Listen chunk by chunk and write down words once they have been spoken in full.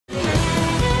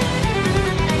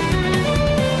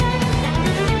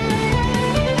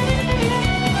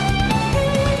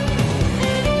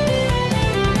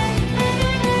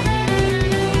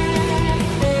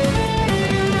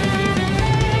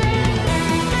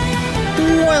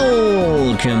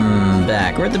Welcome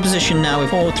back. We're at the position now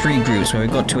with all three groups where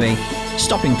we've got to a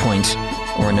stopping point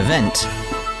or an event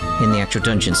in the actual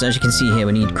dungeon. So as you can see here,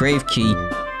 we need grave key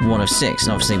 1 of 6,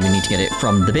 and obviously we need to get it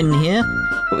from the bin here,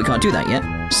 but we can't do that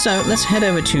yet. So let's head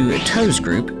over to Toe's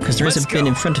group, because there is a bin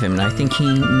in front of him, and I think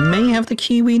he may have the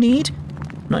key we need.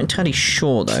 Not entirely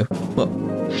sure though, but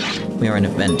we are in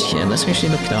an event here. Let's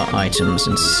actually look at our items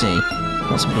and see.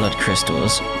 Lots of blood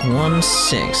crystals. 1,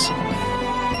 6.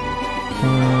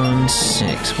 1,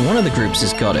 6. One of the groups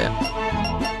has got it.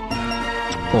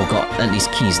 Or got at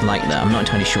least keys like that. I'm not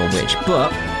entirely sure which,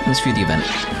 but let's view the event.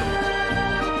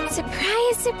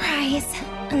 Surprise, surprise.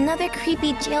 Another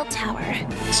creepy jail tower.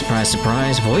 Surprise,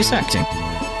 surprise, voice acting.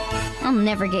 I'll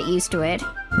never get used to it.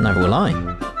 Neither will I.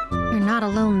 You're not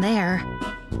alone there.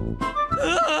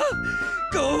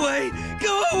 Go away!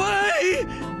 Go away!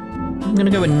 I'm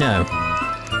gonna go with no.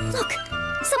 Look!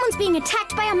 Someone's being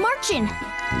attacked by a Marchen!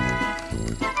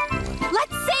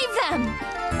 Let's save them!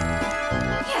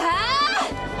 Yeah!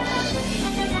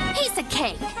 Piece of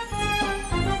cake!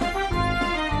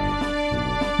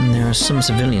 And there are some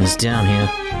civilians down here.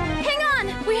 Hang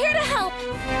on! We're here to help!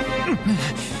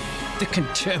 The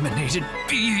contaminated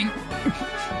being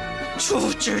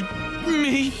tortured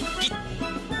me.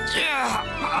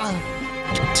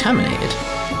 Contaminated?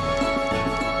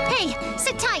 Hey!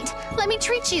 Sit tight! Let me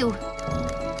treat you!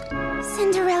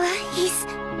 Cinderella, he's...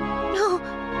 No...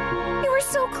 You were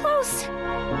so close!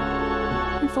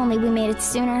 If only we made it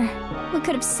sooner, we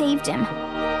could have saved him.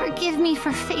 Forgive me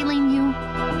for failing you.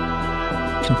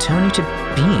 Contaminated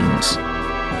beings?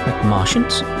 Like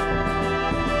Martians?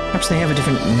 Perhaps they have a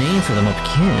different name for them up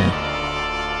here.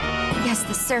 Guess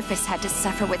the surface had to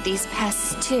suffer with these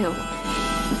pests, too.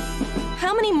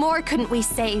 How many more couldn't we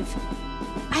save?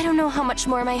 I don't know how much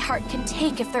more my heart can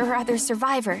take if there are other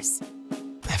survivors.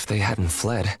 If they hadn't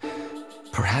fled,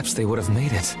 perhaps they would have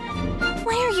made it.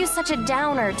 Why are you such a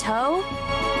downer, Toe?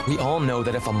 We all know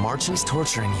that if a Marchen's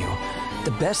torturing you,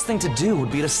 the best thing to do would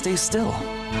be to stay still.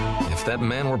 If that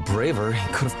man were braver, he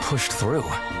could have pushed through.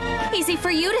 Easy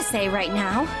for you to say right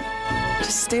now.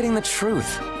 Just stating the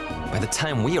truth. By the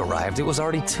time we arrived, it was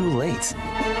already too late.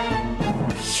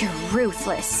 You're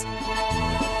ruthless.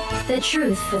 The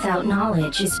truth without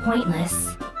knowledge is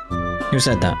pointless. Who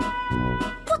said that?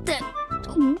 What the...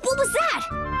 What was that?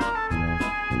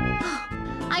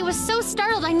 I was so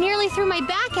startled I nearly threw my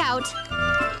back out.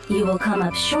 You will come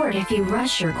up short if you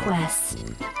rush your quest.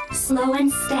 Slow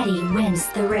and steady wins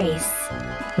the race.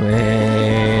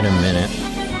 Wait a minute.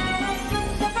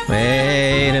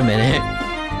 Wait a minute.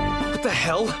 What the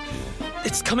hell?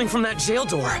 It's coming from that jail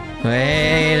door.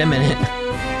 Wait a minute.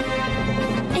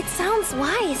 It sounds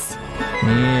wise.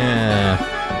 Yeah.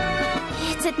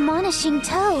 It's admonishing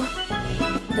Toe.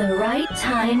 The right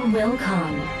time will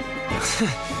come.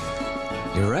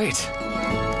 You're right.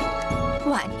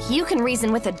 What? You can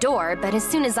reason with a door, but as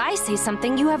soon as I say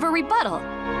something, you have a rebuttal.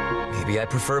 Maybe I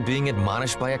prefer being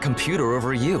admonished by a computer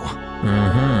over you.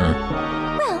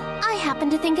 Mm-hmm. Well, I happen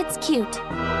to think it's cute.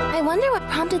 I wonder what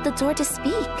prompted the door to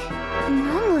speak.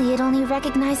 Normally, it only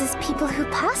recognizes people who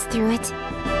pass through it.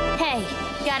 Hey,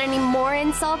 got any more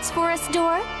insults for us,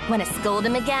 door? Wanna scold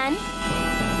him again?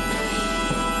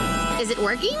 Is it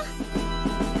working?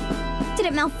 Did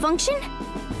it malfunction?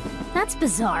 That's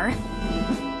bizarre.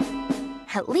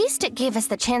 At least it gave us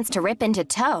the chance to rip into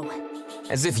Toe.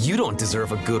 As if you don't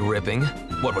deserve a good ripping.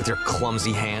 What with your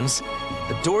clumsy hands?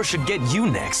 The door should get you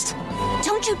next.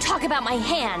 Don't you talk about my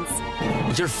hands!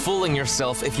 You're fooling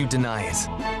yourself if you deny it.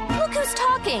 Look who's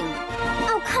talking!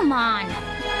 Oh, come on.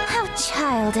 How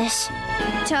childish.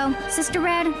 Toe, Sister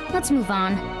Red, let's move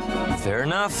on. Fair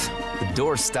enough. The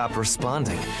door stopped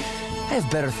responding. I have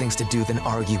better things to do than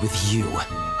argue with you.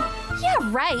 Yeah,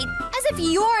 right. As if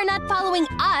you're not following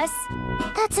us.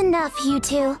 That's enough, you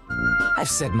two. I've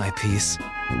said my piece.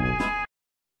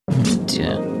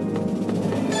 Yeah.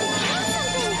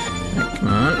 Come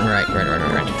on. Right.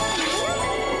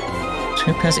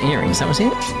 Scope has earrings, that was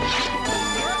it?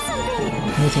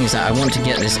 The only thing is that I want to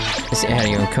get this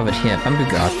area uncovered here. Bamboo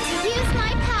guard. Use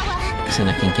my power. Because then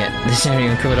I can get this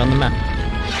area uncovered on the map.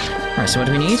 Alright, so what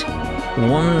do we need?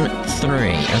 1,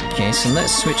 3. Okay, so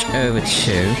let's switch over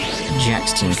to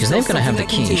Jack's team, because they've got to have the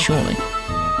key, surely.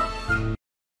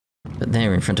 But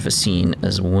they're in front of a scene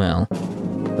as well.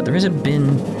 But there is a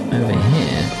bin over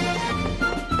here.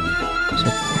 So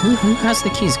who has the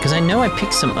keys? Because I know I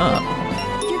picked some up.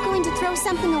 You're going to throw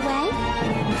something away?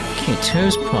 Okay,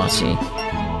 Toe's party.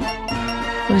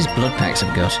 All these blood packs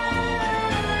I've got.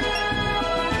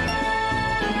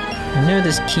 I know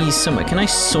there's keys somewhere. Can I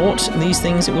sort these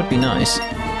things? It would be nice.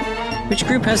 Which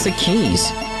group has the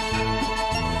keys?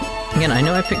 Again, I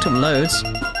know I picked up loads.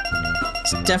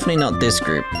 It's definitely not this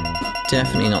group.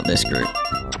 Definitely not this group.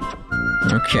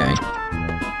 Okay.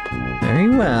 Very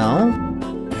well.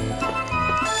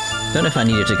 Don't know if I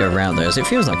needed to go around those. It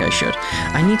feels like I should.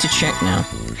 I need to check now.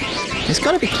 It's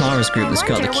got to be Clara's group that's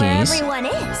got the keys. Everyone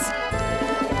is.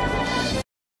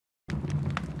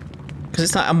 Because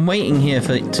it's like, I'm waiting here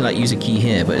to like use a key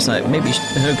here, but it's like, maybe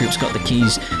her group's got the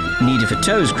keys needed for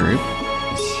Toe's group.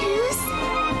 Choose?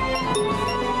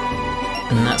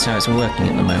 And that's how it's working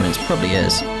at the moment. It probably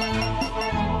is.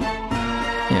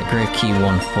 Yeah, grave key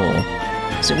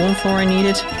 1-4. Is it 1-4 I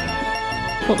needed?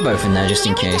 Put both in there just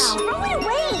in case. Roll it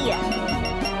away.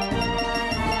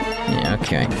 Yeah,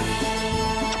 okay.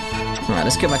 Right,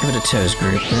 let's go back over to Toe's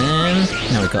group then.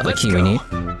 Now we've got the key we need.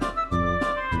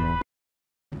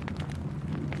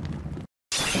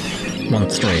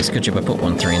 1-3. It's good job I put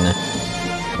 1-3 in there.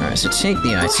 Alright, so take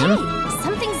the item. Hey,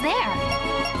 something's there.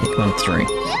 Pick 1-3.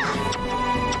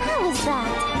 How was that?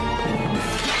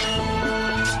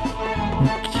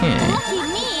 Okay. Lucky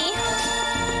me.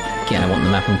 Again, I want the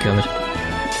map uncovered.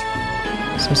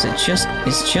 So it's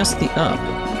just the up.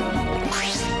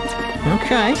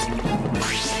 Okay.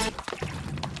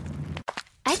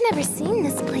 I've never seen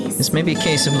this place. This may be a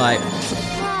case of like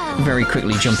Wow. very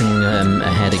quickly jumping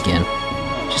ahead again.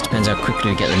 Just depends how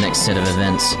quickly we get the next set of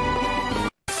events.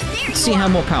 Let's see how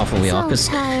more powerful we are, because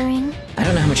So tiring. I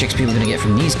don't know how much XP we're gonna get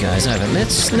from these guys either.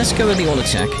 Let's go with the all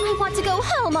attack. I want to go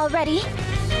home already.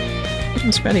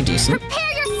 It's fairly decent.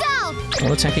 Prepare yourself.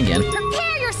 All attack again.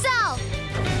 Prepare yourself.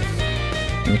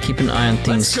 I'm gonna keep an eye on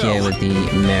things Let's go. here with the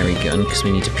Mary gun, because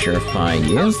we need to purify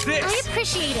you. How's I this?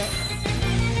 appreciate it.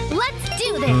 Let's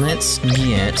do this. Let's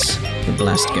get the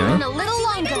blast And going. a little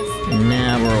longer. And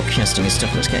now we're all casting and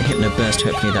stuff. Let's get Hypno Burst.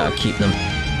 Hopefully that'll keep them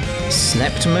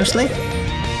slept mostly.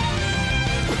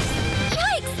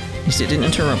 Yikes! At least it didn't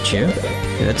interrupt you.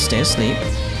 Good, stay asleep.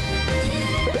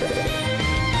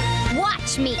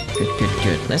 Watch me. Good, good,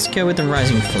 good. Let's go with the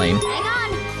Rising Flame. Hang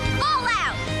on. All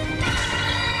out.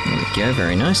 There we go,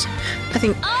 very nice. I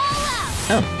think... All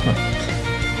out. Oh, well.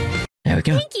 There we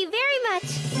go. Thank you very much.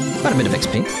 Quite a bit of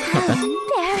XP. Not bad.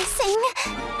 Embarrassing.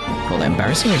 Call that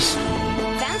embarrassing. It's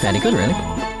Found fairly good, really.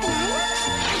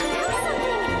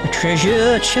 A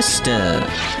treasure chester.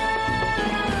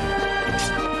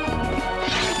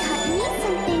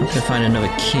 I'm gonna find another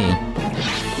key.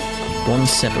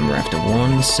 1-7 we're after.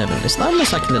 1-7. It's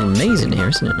almost like a little maze in here,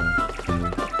 isn't it?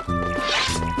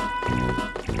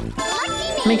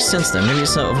 Makes sense though. Maybe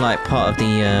it's sort of like part of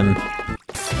the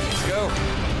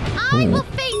I will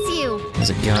face you. There's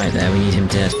a guy there. We need him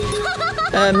dead.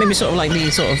 Maybe sort of like the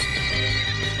sort of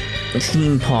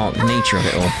theme park nature of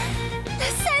it all.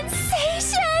 The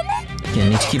sensation. Yeah,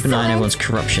 need to keep an eye on everyone's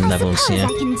corruption levels here. I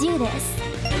can do this.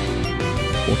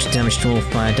 Auto damage to all,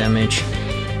 fire damage.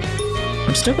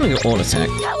 I'm still gonna go all attack.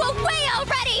 Go away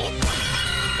already.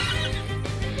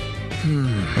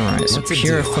 Alright, so What's it do?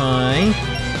 purify.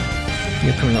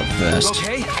 You're coming up first.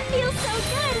 Okay? That feels so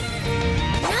good.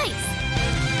 Nice.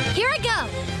 Here I go.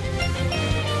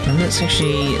 And let's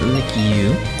actually lick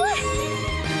you.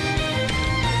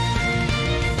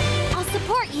 I'll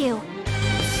support you.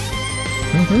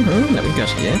 That we got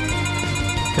here.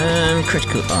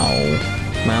 Critical. Oh.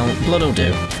 Well, blood will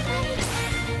do.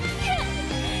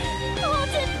 Hold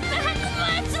it back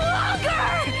much longer.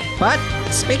 What?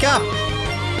 Speak up!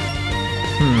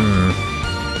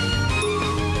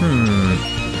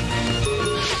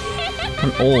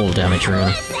 And all damage really.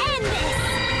 Let's end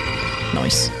this.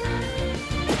 Nice.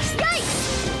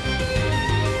 Yikes!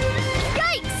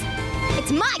 Yikes!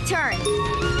 It's my turn.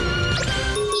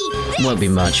 Eat this. Won't be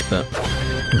much, but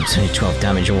it's only 12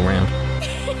 damage all round.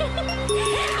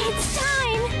 It's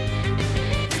time.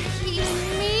 He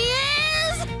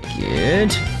is.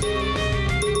 Good.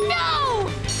 No.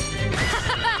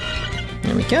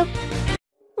 There we go.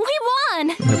 We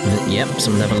won. Yep,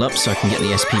 some level up so I can get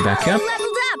the SP back up.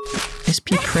 Leveled up.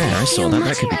 SP prayer, I saw that.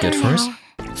 That could be good for us.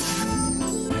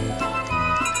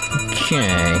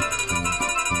 Okay.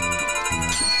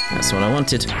 That's what I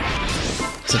wanted.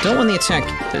 So I don't want the attack,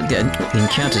 the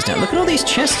encounters down. Look at all these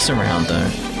chests around, though.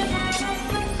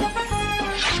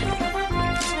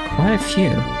 Quite a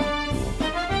few.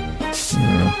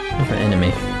 Another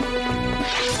enemy.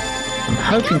 I'm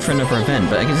hoping for another event,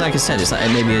 but like I said, it's like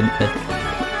maybe a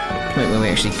point where we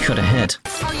actually cut ahead.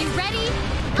 Are you ready?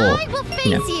 Or, I will face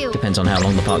you know, depends on how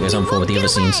long the park goes on for with the other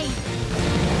scenes.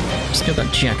 Still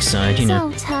got Jack's side, you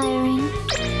know. So tiring.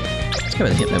 Let's go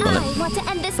with the Hypno Bullet. I want to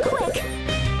end this quick.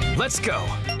 Let's go.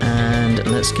 And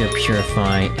let's go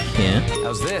Purify here,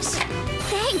 How's this?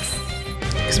 Thanks.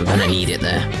 because we're gonna need it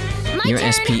there. My Your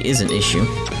turn. SP is an issue.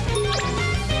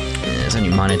 It's only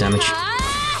minor damage.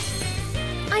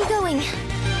 I'm going.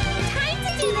 Time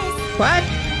to do this. What?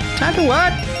 Time to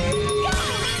what?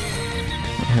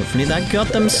 Hopefully that got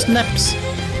them snaps.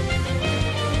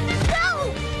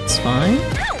 Go! It's fine.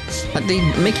 But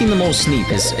making them all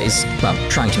sleep is well,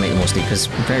 trying to make them all sleep has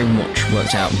very much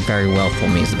worked out very well for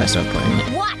me, is the best way of putting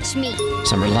it. Watch me.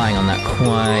 So I'm relying on that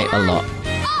quite a lot.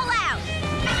 All out.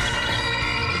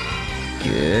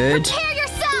 Good. Prepare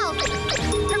yourself.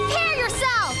 Prepare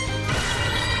yourself.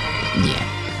 Yeah.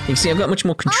 You can see I've got much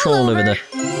more control over the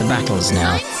battles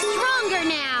now. I'm stronger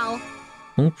now.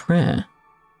 All prayer.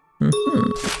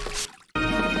 Mm-hmm.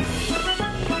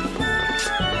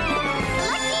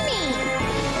 Lucky me.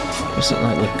 Looks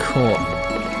like we're caught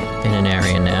in an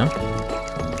area now.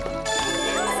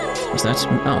 Is that...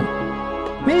 oh.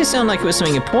 Made it sound like it was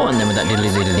something important then with that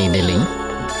diddly-diddly-diddly.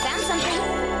 Found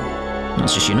something.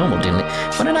 That's just your normal diddly.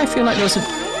 Why did I feel like there was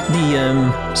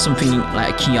something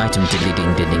like a key item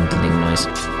diddly-ding-diddling-diddling noise?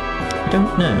 I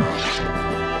don't know.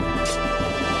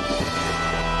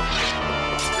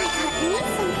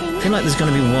 I feel like there's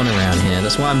going to be one around here.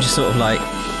 That's why I'm just sort of like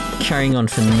carrying on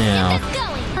for now.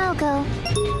 I'll go.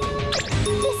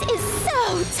 This is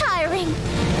so tiring.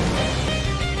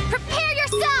 Prepare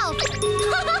yourself.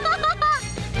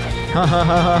 Ha ha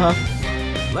ha ha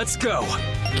ha. Let's go.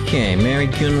 Okay, Mary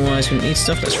gun-wise, we need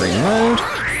stuff. Let's reload.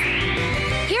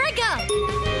 Here I go.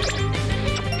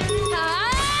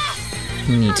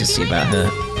 We need to see about her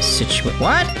situation.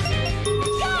 What?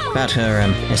 About her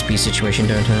SP situation,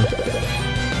 don't I?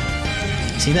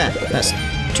 See that? That's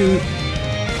 2.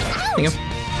 Hang on.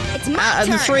 It's my Out of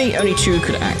the turn. 3, only 2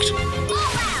 could act.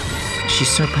 She's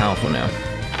so powerful now.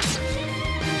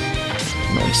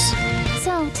 Nice.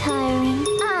 So tiring.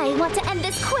 I want to end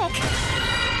this quick.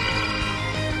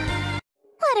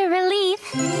 What a relief.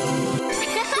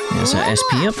 There's her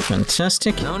SP up.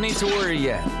 Fantastic. No need to worry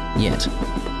yet. Yet.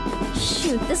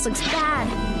 Shoot, this looks bad.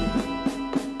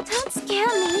 Don't scare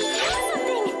me.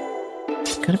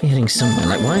 Something. Gotta be heading somewhere.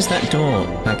 Like, why is that door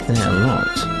back there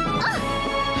locked?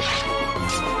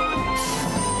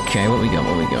 Okay, what we got?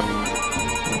 What we got?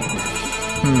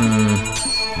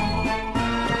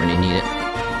 Don't really need it.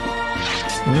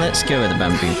 Let's go with the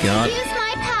bamboo guard. Use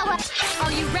my power.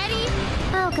 Are you ready?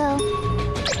 I'll go.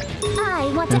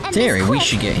 I want to In end theory, this we quick.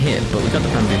 should get hit, but we got the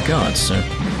bamboo guard, so...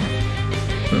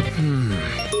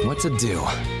 What to do?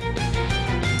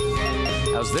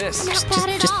 How's this? Not bad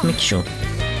at Just all. make sure.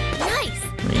 Nice.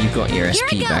 You've got your Here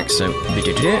SP I go. back, so...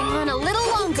 On a little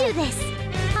longer. Do this.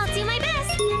 I'll do my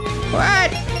best.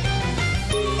 What?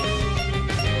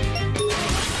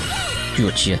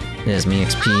 Gotcha. There's me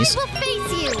XPs. I will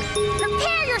face you.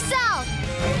 Prepare yourself.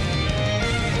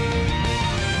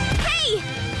 Hey!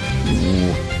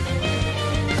 Ooh.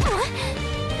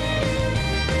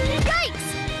 Yikes!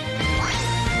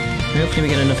 Hopefully we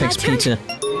get enough XP to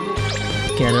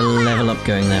get a level up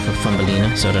going there for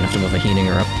Thumbelina, so I don't have to bother healing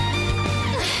her up.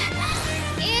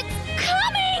 It's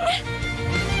coming!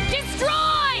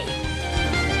 Destroy!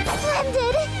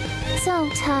 Splendid! So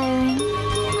tiring.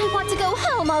 I want to go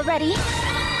home already.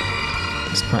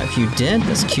 There's quite a few dead,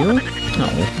 that's cool.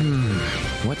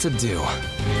 Oh, What to do?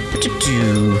 what to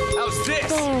do? How's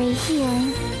this? Very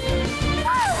healing.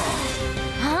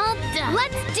 All done.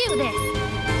 Let's do this.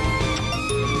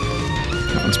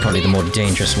 That one's probably the more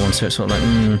dangerous one, so it's sort of like,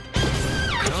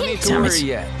 No need to Damn it. worry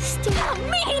yet. Still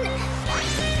mean.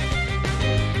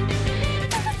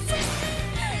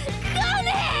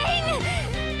 Cunning!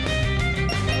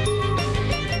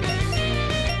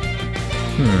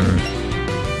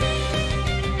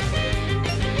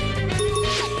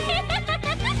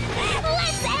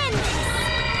 Let's end this.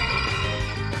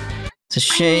 It's a I need to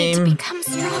shame. become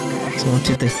stronger. So what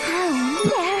did the How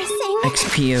embarrassing.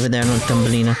 XP over there on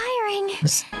Thumbelina? Tiring.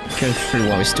 Let's go through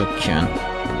while we still can.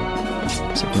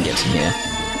 So we can get to here.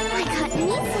 I got need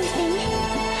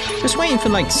something. Just waiting for,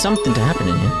 like, something to happen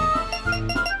in here.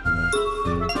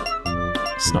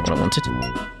 It's not what I wanted.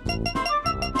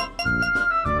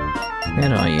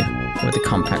 Where are you? Go with the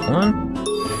compact one.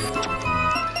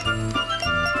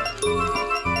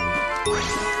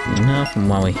 Enough, and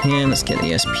while we're here, let's get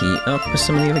the SP up with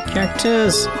some of the other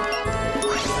characters.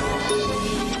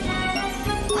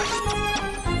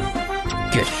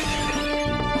 Good.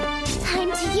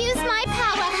 Time to use my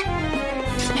power.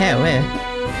 Here, where?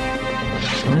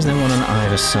 Why is there one on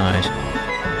either side?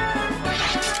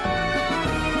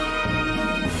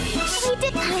 We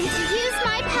did time to use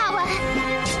my power.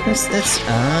 That's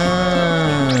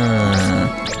ah.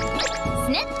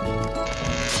 Snip.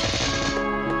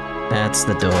 That's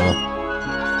the door.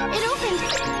 It opened.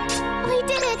 We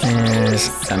did it. There's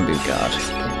bamboo guard.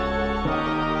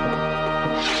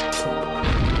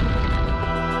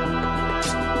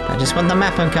 I just want the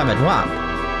map uncovered. What?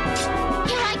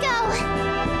 Here I go.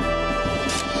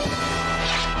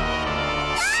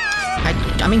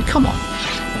 I mean, come on.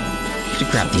 Could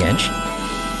have grabbed the edge.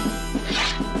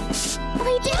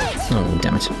 We did it. Oh,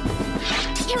 damn it.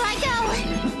 Here I go.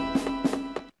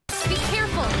 Be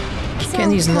careful. Getting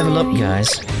these level up guys.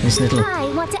 These little...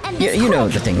 I want to end You, this you know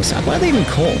quick. the things. What are they even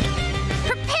called?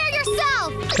 Prepare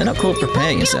yourself. They're not called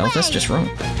prepare yourself. That's just wrong.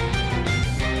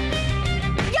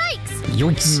 Yikes.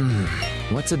 Yoinks.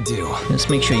 What to do? Let's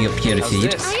make sure you're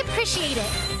purified. this? I appreciate it.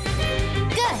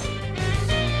 Good.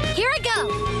 Here I go.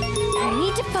 I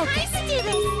need to focus.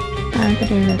 Time to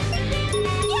do this.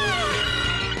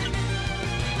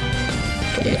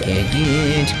 I can do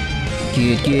it.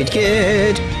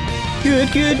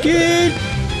 Yeah. Good.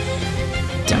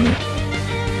 Damn it.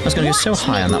 I was going to go so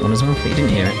high on that one as well, but you didn't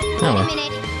hear it. Oh Wait a well.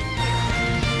 minute.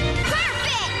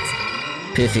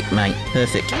 Perfect. Perfect, mate.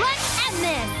 Perfect. Let's end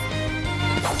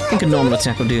this. I think a normal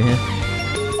attack will do here.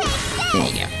 There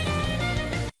you go.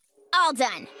 All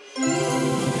done.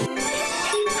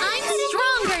 I'm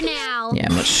stronger now. Yeah,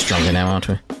 much stronger now, aren't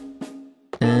we?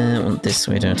 I want this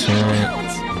way, don't I?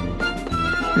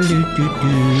 We did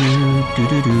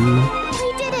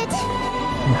it.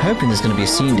 I'm hoping there's going to be a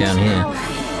scene down here.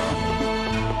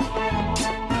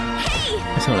 Hey,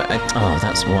 I thought oh,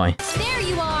 that's why. there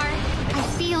you are. I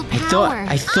feel power.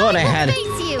 I thought I will had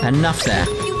face you. enough there.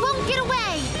 You won't get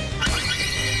away.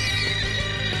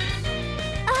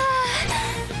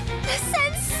 The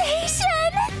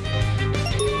sensation.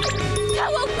 Go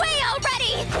away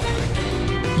already.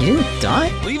 You didn't die?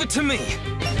 Leave it to me.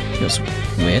 Feels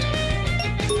weird.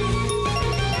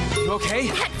 You okay?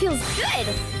 That feels good.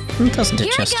 It doesn't it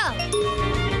Here just? I go.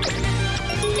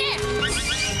 There.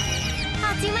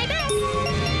 I'll do my best.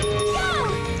 Go.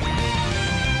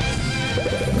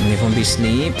 Will everyone be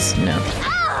sleeps? No.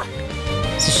 Ah!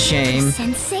 It's a shame.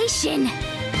 Sensation.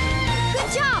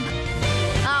 Good job.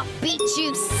 I'll beat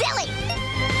you silly.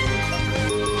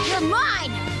 You're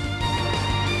mine.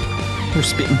 We're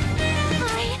spitting.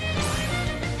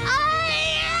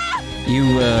 You,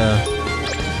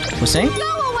 what's saying?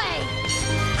 Go away.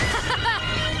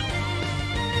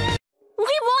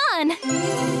 We won.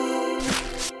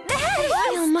 I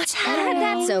feel much better.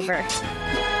 That's over.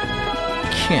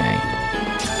 Okay.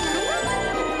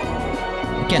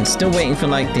 Again, still waiting for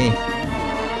like the...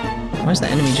 Why is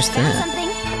that enemy just there? Something.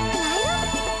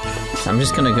 I'm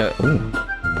just gonna go... Ooh.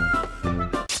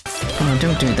 Oh,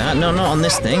 don't do that. No, not on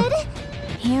this thing.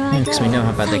 Here I go. Because we know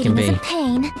how bad they can Fighting be. with the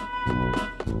pain.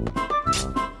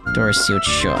 Door is sealed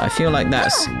shut. I feel like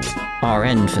that's our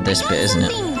end for this bit, isn't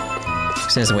it?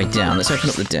 So there's a way down. Let's open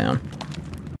up the down.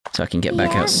 So I can get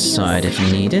back outside if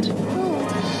needed.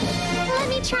 Let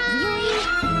me try.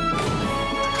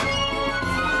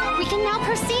 We can now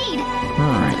proceed.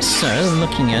 Alright, so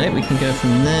looking at it, we can go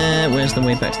from there. Where's the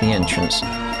way back to the entrance?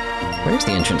 Where's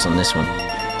the entrance on this one?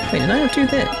 Wait, did I not do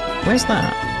that? Where's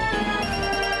that?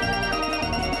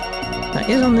 That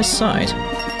is on this side.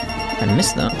 I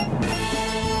missed that.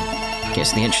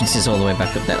 Guess the entrance is all the way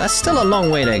back up there. That's still a long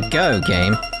way to go,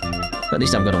 game. But at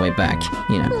least I've got a way back,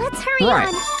 you know. Let's hurry Right,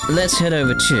 on. let's head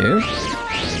over to...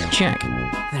 Jack.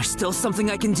 There's still something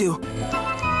I can do.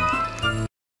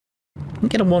 We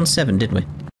get a 1-7, did we?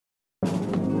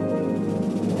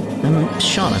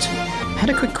 Charlotte, I had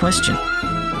a quick question.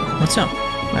 What's up?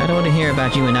 I don't want to hear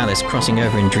about you and Alice crossing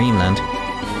over in Dreamland.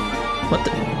 What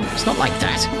the... It's not like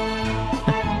that.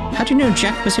 How do you know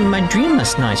Jack was in my dream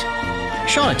last night?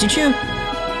 Charlotte, did you?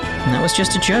 That was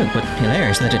just a joke, but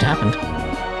hilarious that it happened.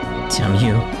 Damn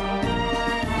you.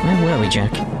 Where were we,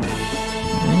 Jack?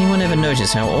 Anyone ever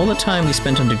notice how all the time we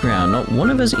spent underground, not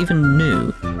one of us even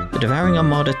knew the Devouring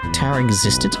Armada Tower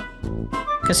existed?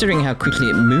 Considering how quickly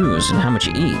it moves and how much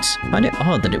it eats, I find it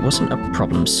odd that it wasn't a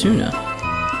problem sooner.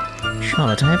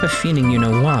 Charlotte, I have a feeling you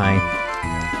know why.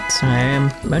 So I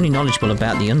am only knowledgeable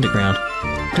about the underground.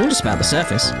 Clueless about the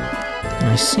surface.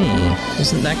 I see.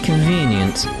 Isn't that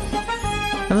convenient?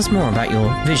 Tell us more about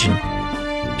your vision.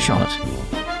 Charlotte.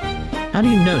 How do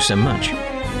you know so much?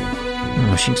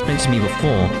 Oh, she explained to me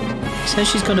before. Says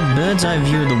she's got a bird's eye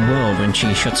view of the world when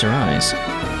she shuts her eyes.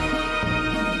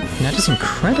 That is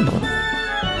incredible.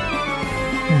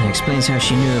 Explains how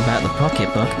she knew about the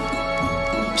pocketbook.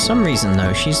 For some reason,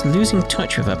 though, she's losing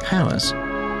touch with her powers.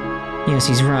 Yes,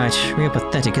 he's right. Real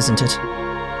pathetic, isn't it?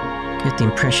 Get the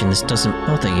impression this doesn't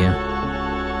bother you.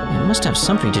 It must have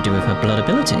something to do with her blood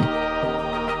ability.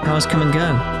 Powers come and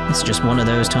go. It's just one of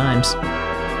those times.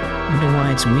 Wonder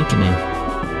why it's weakening.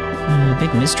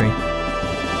 Big mystery.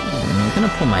 I'm gonna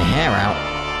pull my hair out.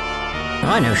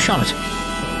 I know, Charlotte.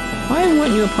 Why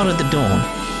weren't you a part of the Dawn?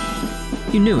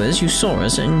 You knew us, you saw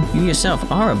us, and you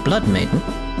yourself are a blood maiden.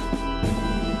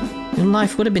 Your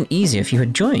life would have been easier if you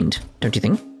had joined, don't you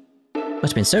think?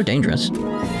 Must have been so dangerous.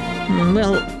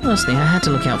 Well, honestly, I had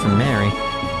to look out for Mary.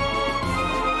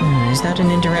 Is that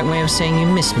an indirect way of saying you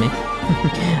missed me?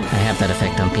 I have that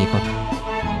effect on people.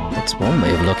 That's one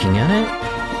way of looking at it.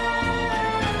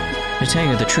 To tell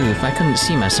you the truth, I couldn't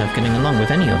see myself getting along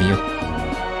with any of you.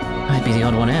 I'd be the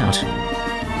odd one out.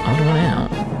 Odd one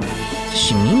out? What does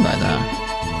she mean by that?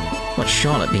 What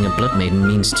Charlotte being a blood maiden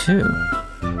means too.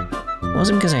 It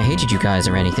wasn't because I hated you guys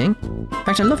or anything. In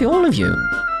fact, I love you, all of you.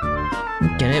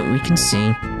 Get it? We can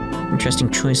see. Interesting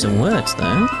choice of words,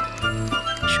 though.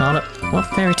 Charlotte, what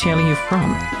fairy tale are you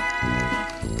from?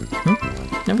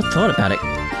 Never thought about it.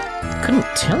 Couldn't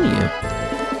tell you.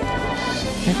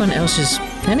 Everyone else is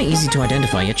fairly easy to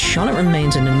identify, yet Charlotte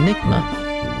remains an enigma.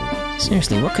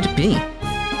 Seriously, what could it be?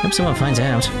 Hope someone finds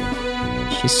out.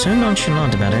 She's so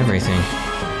nonchalant about everything.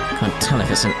 Can't tell if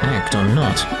it's an act or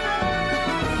not.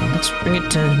 Well, let's bring it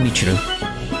to Michiru.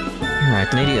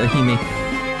 Alright, Lady Ohime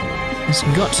has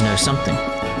got to know something.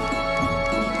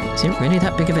 Is it really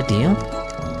that big of a deal?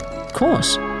 Of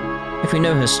course. If we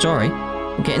know her story,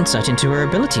 we'll get insight into her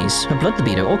abilities, her blood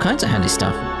libido, all kinds of handy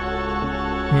stuff.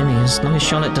 Really, as long as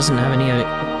Charlotte doesn't have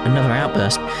another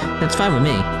outburst, that's fine with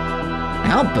me.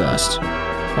 Outburst?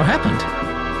 What happened?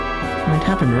 It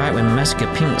happened right when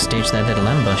Massacre Pink staged their little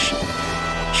ambush.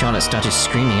 Charlotte started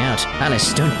screaming out,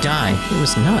 "Alice, don't die!" It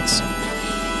was nuts.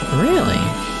 Really?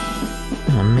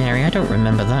 Oh, Mary, I don't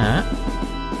remember that.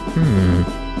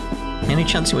 Any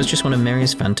chance it was just one of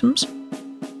Mary's phantoms?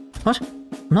 What?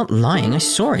 I'm not lying, I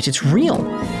saw it, it's real!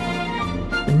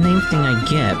 The name thing I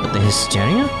get, but the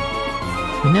hysteria?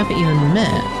 We never even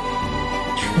met.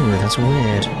 True, that's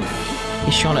weird.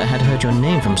 If Charlotte had heard your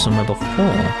name from somewhere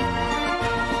before.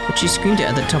 But she screamed it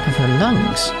at the top of her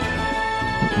lungs.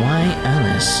 Why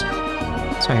Alice?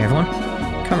 Sorry everyone,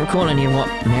 can't recall any of what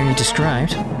Mary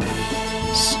described.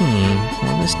 See,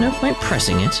 well there's no point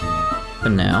pressing it. For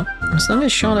now, as long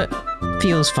as Charlotte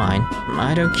feels fine,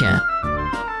 I don't care.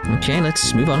 Okay,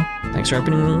 let's move on. Thanks for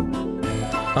opening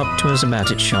up to us about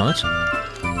it, Charlotte.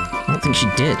 I don't think she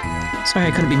did. Sorry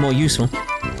I couldn't be more useful.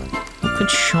 What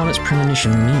could Charlotte's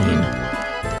premonition mean?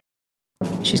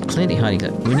 She's clearly hiding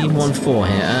it. We need 1-4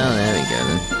 here. Ah, there we go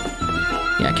then.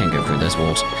 Yeah, I can't go through those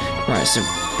walls. Right, so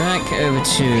back over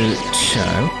to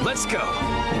Toe. Let's go.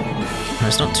 No,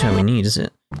 it's not Toe we need, is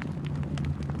it?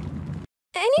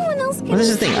 Anyone else? Well, this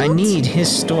is the thing. I need his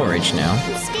storage now.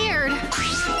 I'm scared.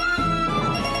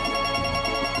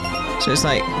 So it's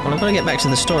like, well, I've got to get back to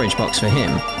the storage box for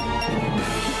him.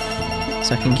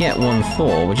 So I can get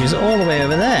 1-4, which is all the way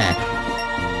over there.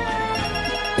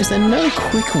 Is there no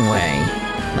quick way?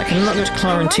 Like, can I not go to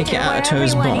Clara and take it out of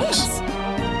Toe's box?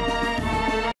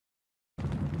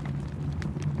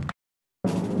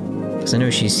 Because I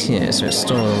know she's here, so it's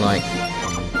still like...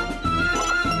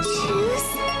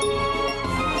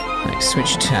 Like,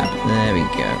 switch tab. There we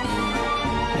go.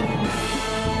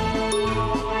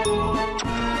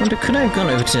 Wonder, could I have gone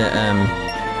over to,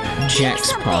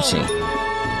 Jack's party?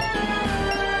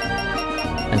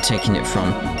 And taken it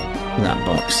from that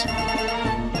box.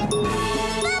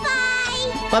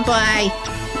 Bye-bye!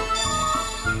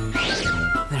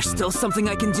 There's still something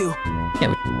I can do. Yeah,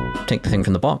 we take the thing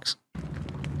from the box.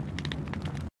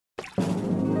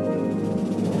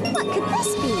 What could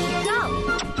this be? Go.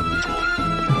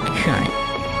 Okay.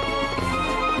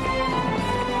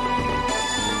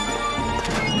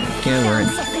 Go, we're in.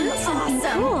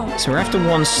 Awesome. So we're after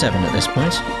 1-7 at this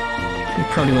point. You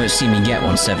probably won't see me get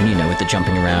 1-7, you know, with the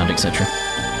jumping around, etc.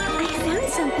 I found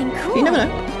something cool. You never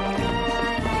know.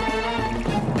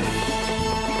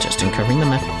 Just uncovering the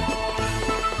map.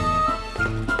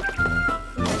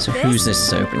 So who's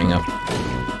this opening up?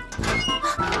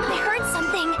 I heard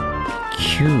something.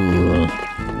 Cool.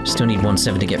 Still need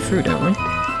 1-7 to get through, don't we?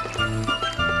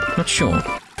 Not sure.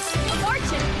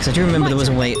 Because I do remember there was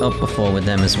a way up before with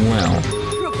them as well.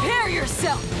 Prepare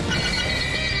yourself.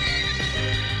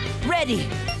 Ready.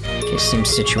 Okay, same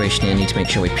situation here. Need to make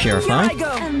sure we purify. Here I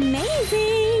go.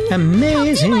 Amazing.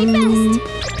 Amazing! I'll do my best.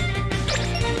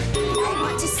 I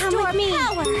want to store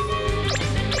power.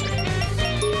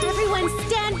 Everyone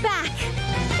stand back.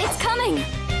 It's coming!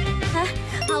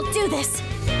 I'll do this.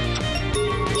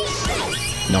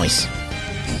 Nice.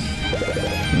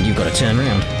 You've got to turn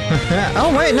around.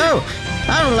 Oh wait, no!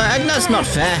 I don't like. That's not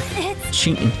fair. It's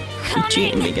Cheating. You're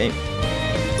cheating me, game.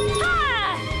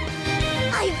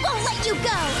 I won't let you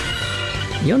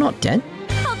go. You're not dead.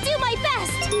 I'll do my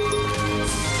best.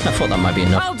 I thought that might be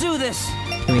enough. I'll do this.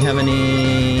 Do we have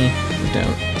any? We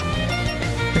don't.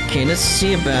 Okay, let's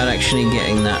see about actually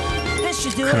getting that This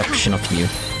should do it. corruption off you.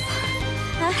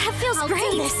 That feels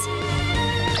great.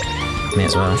 May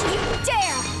as well.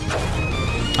 Dare!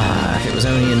 Ah, if it was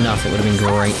only enough, it would have been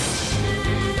great.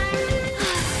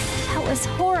 That was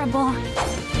horrible.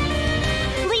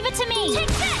 Leave it to me.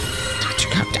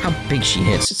 Check out how big she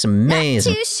hits. It's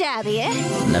amazing. Too shabby, eh?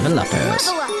 Level uppers.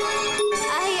 Level up.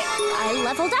 I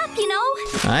leveled up, you know.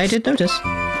 I did notice.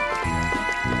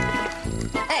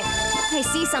 Hey, I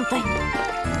see something.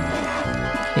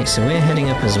 Okay, so we're heading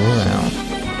up as well.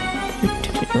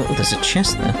 Oh, there's a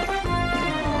chest there.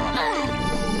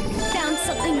 Found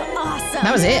something awesome.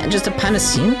 That was it? Just a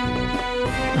panacea?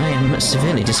 I am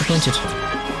severely disappointed.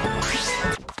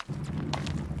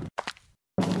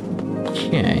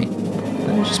 Okay.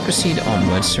 Let's just proceed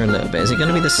onwards for a little bit. Is it going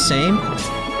to be the same?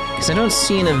 Because I don't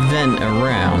see an event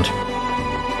around.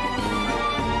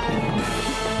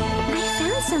 I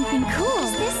found something cool.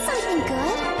 Is this something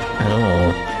good? At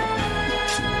all.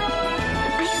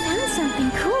 I found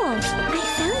something cool. I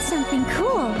found something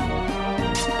cool.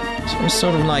 So it's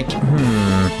sort of like,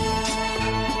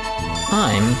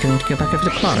 I'm going to go back over to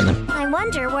Clara then. I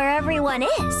wonder where everyone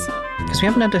is. Because we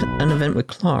haven't had an event with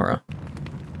Clara.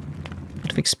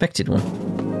 I'd have expected one.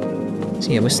 So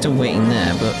yeah, we're still waiting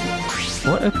there, but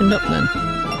what opened up then?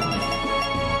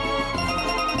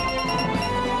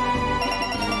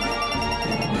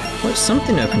 Well,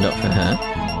 something opened up for her.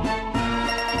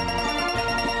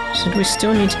 So do we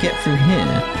still need to get through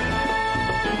here?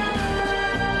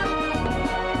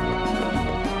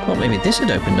 Well, maybe this had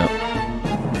opened up.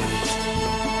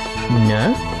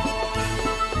 No?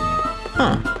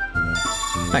 Huh.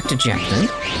 Back to Jack then.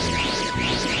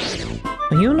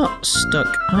 Well, you're not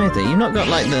stuck either. You've not got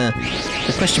like the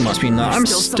question marks being like, I'm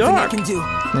Still something I stuck! can do.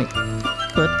 Like,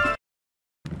 but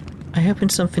I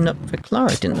opened something up for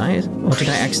Clara, didn't I? Or did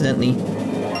I accidentally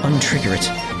untrigger it?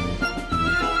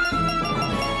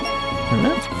 I don't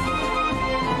know.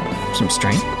 Some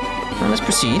strain. Well, let's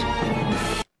proceed.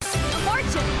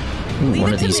 Marchen! Ooh, Leave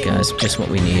one it of to these me. guys, just what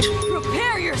we need.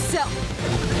 Prepare yourself.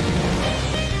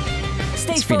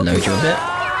 Stay Let's reload focused. you a bit.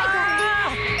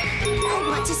 I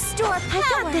want to store power. I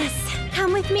got this.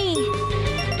 Come with me.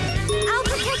 I'll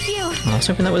protect you. I was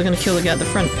hoping that was going to kill the guy at the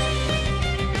front.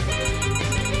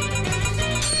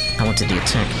 I wanted the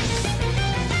attack.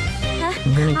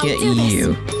 I'm going to get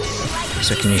you,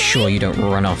 so I can ensure you don't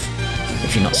run off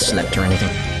if you're not slept or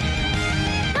anything.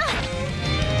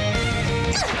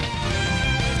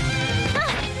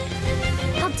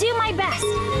 I'll do my best.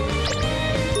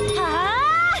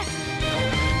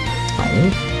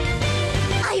 Oh,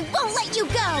 I won't let you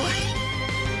go.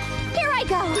 Here I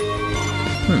go.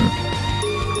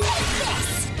 Take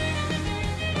this.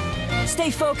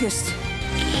 Stay focused.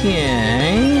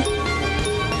 okay.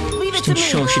 Leave it Just to me.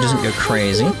 ensure she doesn't go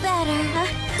crazy. Feel better.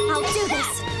 I'll do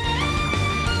this.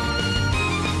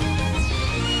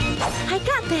 I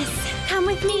got this. Come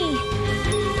with me.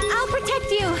 I'll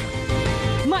protect you.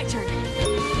 My turn.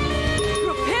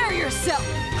 Prepare yourself.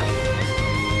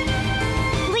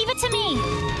 Leave it to me.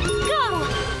 Go.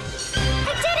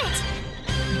 I did it.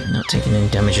 Not taking any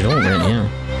damage at all right now.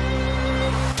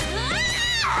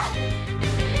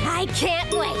 I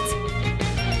can't wait.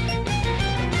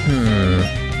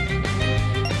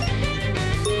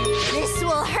 This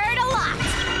will hurt a lot.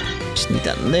 Just need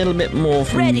that little bit more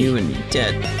from Ready. you and you're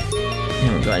dead. I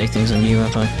haven't got anything on you,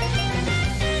 have I?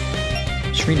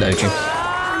 Just reload you.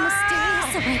 A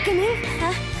mysterious awakening?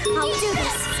 I'll do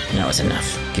this. That was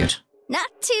enough. Good. Not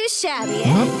too shabby.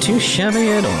 Not too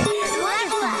shabby at all.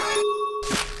 Wonderful.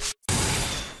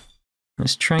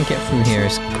 Let's try and get through here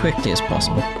as quickly as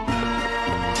possible.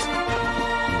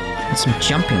 And some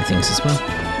jumping things as well.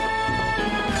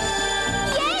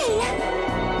 Yay!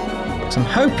 So I'm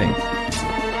hoping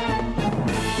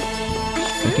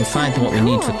we can find what we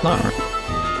need for Clara.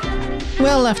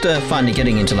 Well, after finally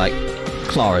getting into, like,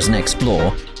 Clara's next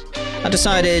floor, I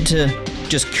decided to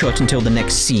just cut until the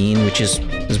next scene, which is,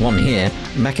 there's one here,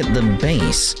 back at the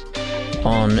base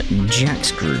on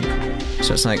Jack's group.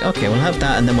 So it's like, okay, we'll have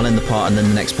that, and then we'll end the part, and then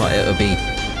the next part it'll be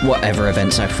whatever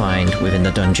events I find within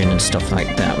the dungeon and stuff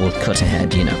like that. We'll cut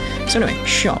ahead, you know. So anyway,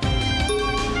 shop.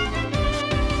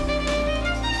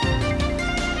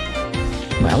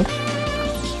 Well,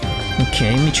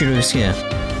 okay, Michiru's here.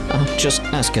 I'll just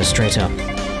ask her straight up.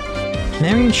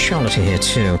 Mary and Charlotte are here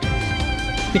too.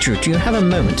 Michiru, do you have a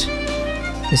moment?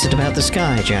 Is it about the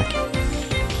sky, Jack?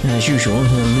 As usual,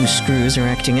 her loose screws are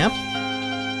acting up.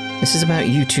 This is about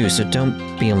you too, so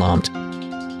don't be alarmed.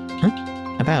 Huh?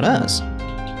 About us?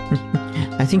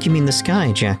 I think you mean the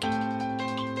sky, Jack.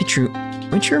 Michiru,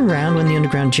 weren't you around when the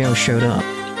underground jail showed up?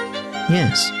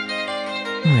 Yes.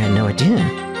 Oh, I had no idea.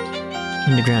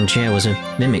 underground jail was a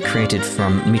mimic created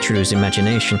from Michiru's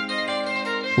imagination.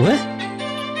 What?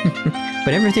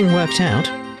 But everything worked out.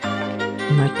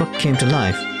 When my book came to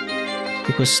life,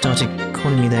 people started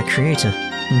calling me their creator.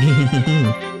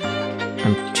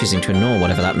 I'm choosing to ignore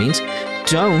whatever that means.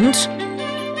 Don't!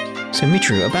 So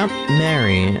Michiru, about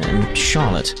Mary and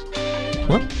Charlotte.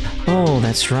 What? Oh,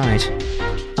 that's right.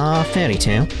 Our fairy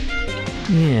tale.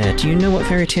 Yeah, do you know what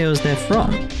fairy tales they're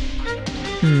from?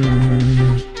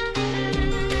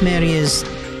 Mary is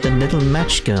the little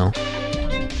match girl.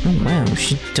 Oh wow,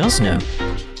 she does know.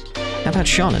 How about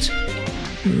Charlotte?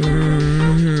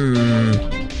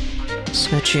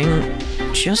 Searching.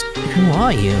 Just who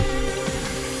are you?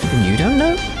 You don't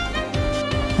know?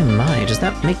 Oh my, does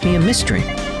that make me a mystery?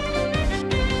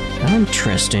 How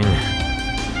interesting.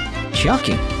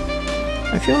 Chiaki.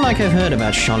 I feel like I've heard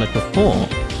about Charlotte before.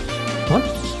 What?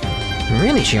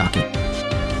 Really, Chiaki?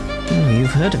 Oh,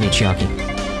 you've heard of me, Chiaki.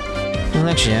 Well,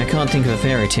 actually, I can't think of a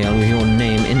fairy tale with your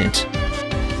name in it.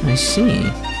 I see.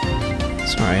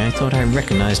 Sorry, I thought I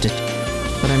recognized it.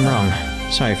 But I'm wrong.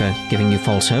 Sorry for giving you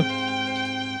false hope.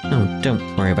 Oh, don't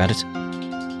worry about it.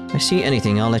 If I see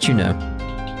anything, I'll let you know.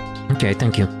 Okay,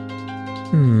 thank you.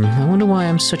 I wonder why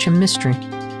I'm such a mystery.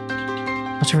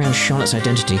 What around Charlotte's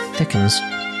identity thickens.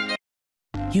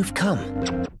 You've come.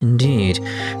 Indeed.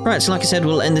 Right, so like I said,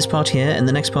 we'll end this part here, and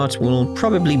the next part will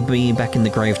probably be back in the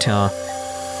Grave Tower.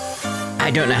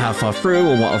 I don't know how far through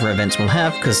or what other events we'll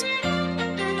have, because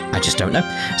I just don't know.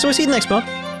 So we'll see you in the next part.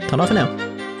 Ta-ra for now.